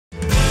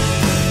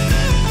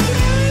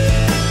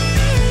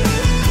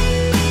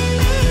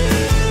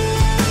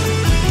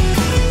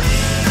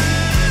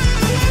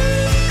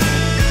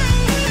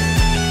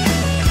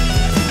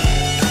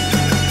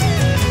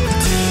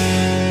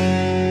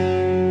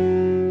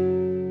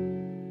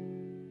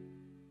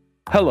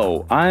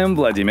Hello, I am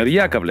Vladimir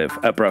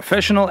Yakovlev, a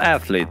professional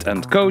athlete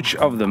and coach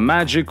of the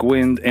Magic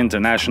Wind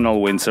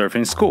International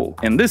Windsurfing School.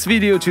 In this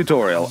video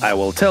tutorial, I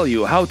will tell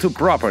you how to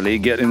properly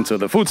get into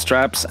the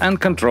footstraps and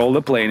control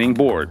the planing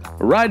board.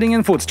 Riding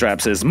in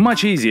footstraps is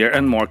much easier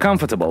and more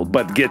comfortable,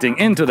 but getting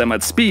into them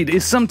at speed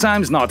is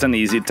sometimes not an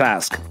easy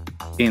task.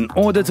 In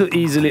order to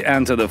easily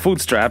enter the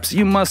footstraps,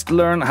 you must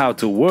learn how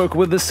to work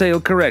with the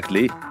sail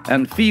correctly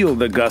and feel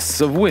the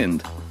gusts of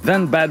wind.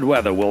 Then bad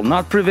weather will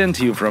not prevent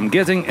you from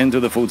getting into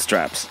the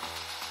footstraps.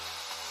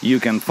 You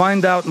can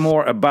find out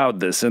more about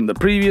this in the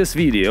previous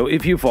video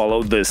if you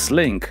follow this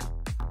link.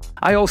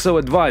 I also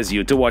advise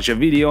you to watch a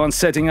video on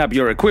setting up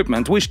your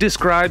equipment which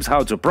describes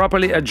how to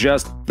properly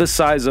adjust the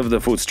size of the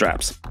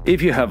footstraps.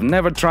 If you have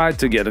never tried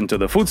to get into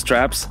the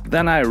footstraps,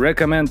 then I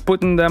recommend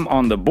putting them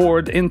on the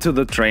board into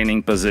the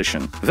training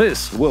position.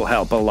 This will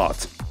help a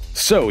lot.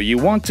 So, you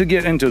want to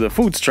get into the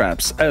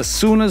footstraps as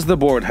soon as the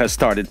board has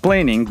started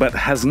planing but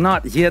has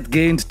not yet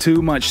gained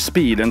too much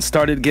speed and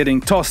started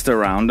getting tossed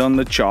around on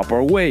the chop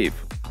or wave.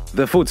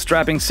 The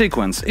footstrapping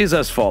sequence is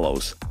as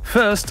follows.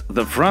 First,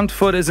 the front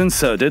foot is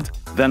inserted,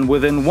 then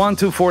within 1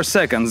 to 4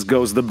 seconds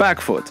goes the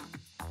back foot.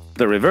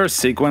 The reverse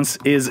sequence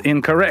is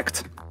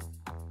incorrect.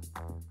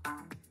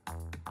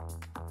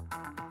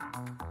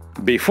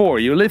 Before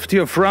you lift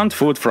your front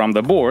foot from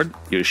the board,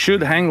 you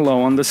should hang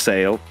low on the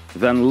sail,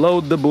 then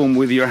load the boom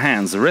with your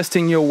hands,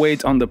 resting your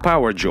weight on the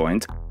power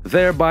joint,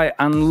 thereby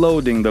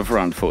unloading the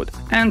front foot,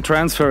 and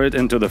transfer it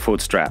into the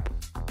foot strap.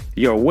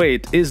 Your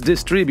weight is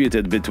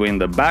distributed between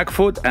the back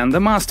foot and the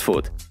mast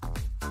foot.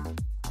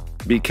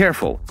 Be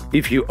careful,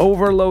 if you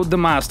overload the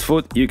mast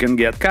foot, you can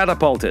get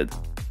catapulted.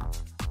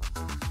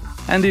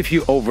 And if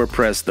you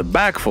overpress the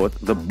back foot,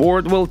 the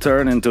board will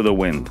turn into the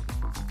wind.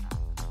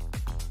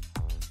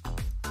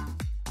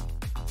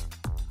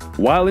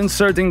 While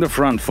inserting the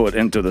front foot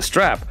into the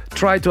strap,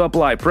 try to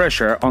apply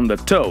pressure on the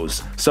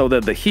toes so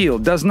that the heel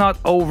does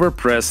not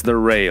overpress the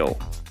rail.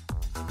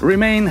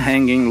 Remain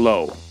hanging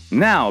low.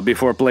 Now,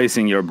 before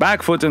placing your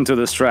back foot into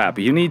the strap,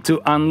 you need to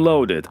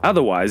unload it,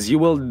 otherwise you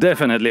will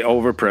definitely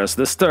overpress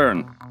the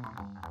stern.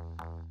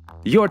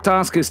 Your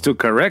task is to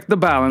correct the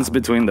balance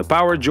between the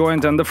power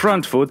joint and the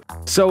front foot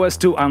so as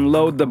to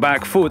unload the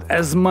back foot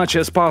as much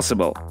as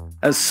possible.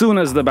 As soon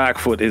as the back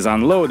foot is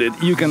unloaded,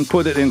 you can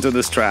put it into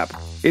the strap.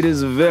 It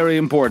is very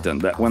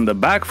important that when the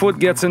back foot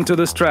gets into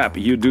the strap,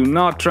 you do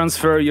not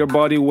transfer your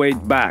body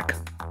weight back.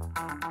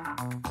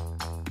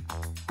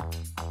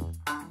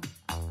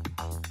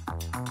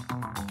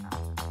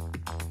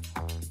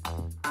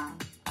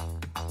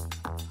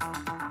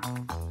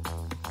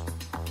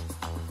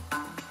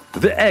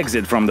 The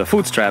exit from the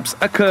footstraps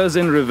occurs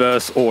in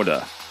reverse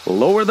order.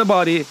 Lower the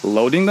body,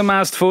 loading the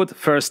mast foot,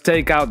 first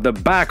take out the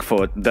back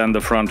foot, then the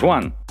front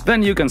one.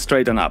 Then you can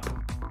straighten up.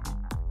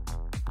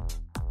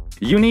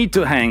 You need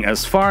to hang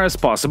as far as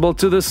possible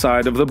to the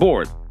side of the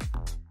board.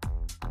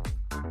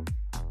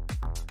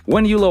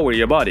 When you lower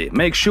your body,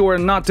 make sure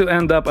not to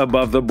end up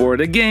above the board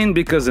again,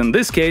 because in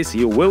this case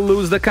you will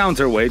lose the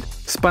counterweight,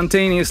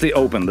 spontaneously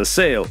open the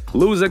sail,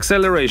 lose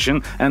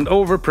acceleration and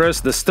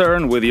overpress the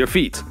stern with your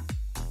feet.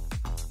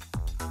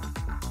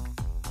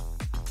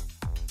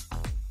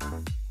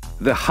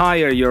 The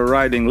higher your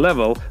riding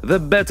level, the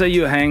better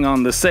you hang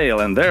on the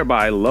sail and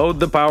thereby load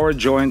the power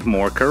joint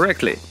more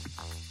correctly.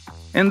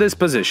 In this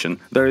position,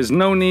 there is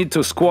no need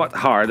to squat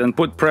hard and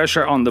put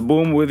pressure on the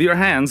boom with your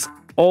hands,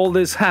 all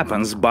this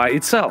happens by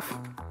itself.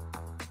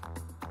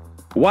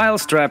 While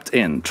strapped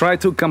in, try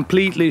to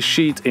completely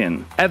sheet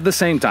in. At the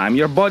same time,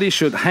 your body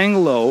should hang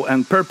low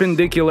and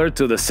perpendicular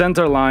to the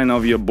center line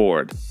of your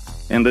board.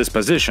 In this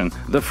position,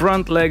 the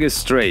front leg is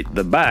straight,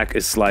 the back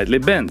is slightly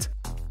bent.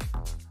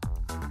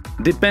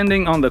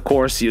 Depending on the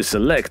course you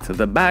select,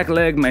 the back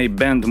leg may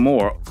bend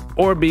more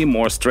or be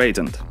more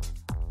straightened.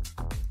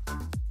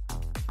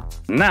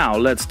 Now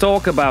let's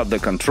talk about the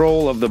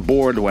control of the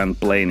board when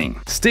planing.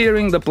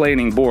 Steering the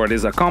planing board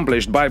is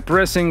accomplished by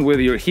pressing with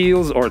your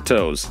heels or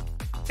toes.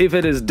 If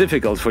it is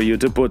difficult for you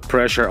to put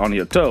pressure on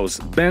your toes,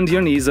 bend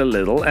your knees a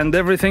little and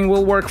everything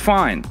will work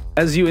fine.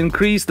 As you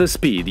increase the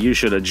speed, you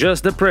should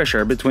adjust the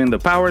pressure between the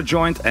power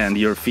joint and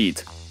your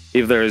feet.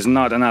 If there is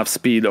not enough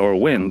speed or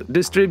wind,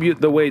 distribute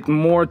the weight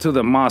more to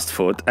the mast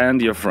foot and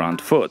your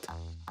front foot.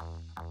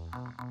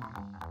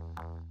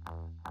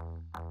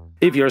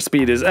 If your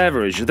speed is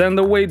average, then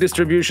the weight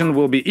distribution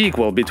will be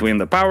equal between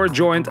the power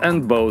joint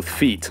and both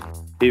feet.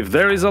 If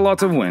there is a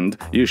lot of wind,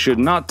 you should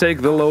not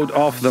take the load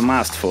off the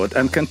mast foot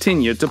and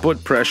continue to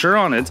put pressure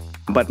on it,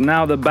 but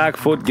now the back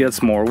foot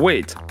gets more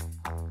weight.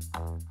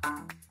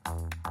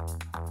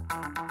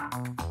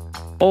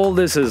 All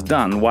this is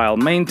done while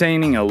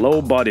maintaining a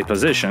low body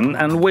position,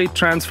 and weight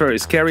transfer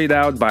is carried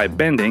out by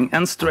bending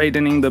and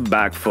straightening the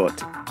back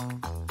foot.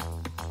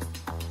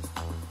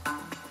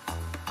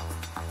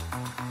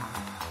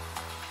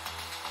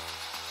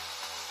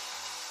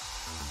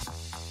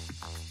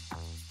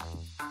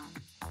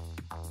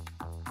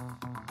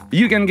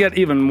 You can get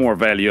even more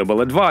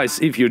valuable advice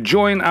if you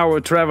join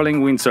our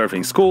traveling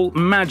windsurfing school,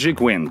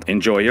 Magic Wind.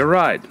 Enjoy your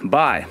ride.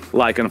 Bye!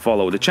 Like and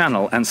follow the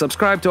channel and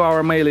subscribe to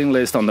our mailing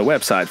list on the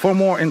website for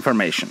more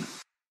information.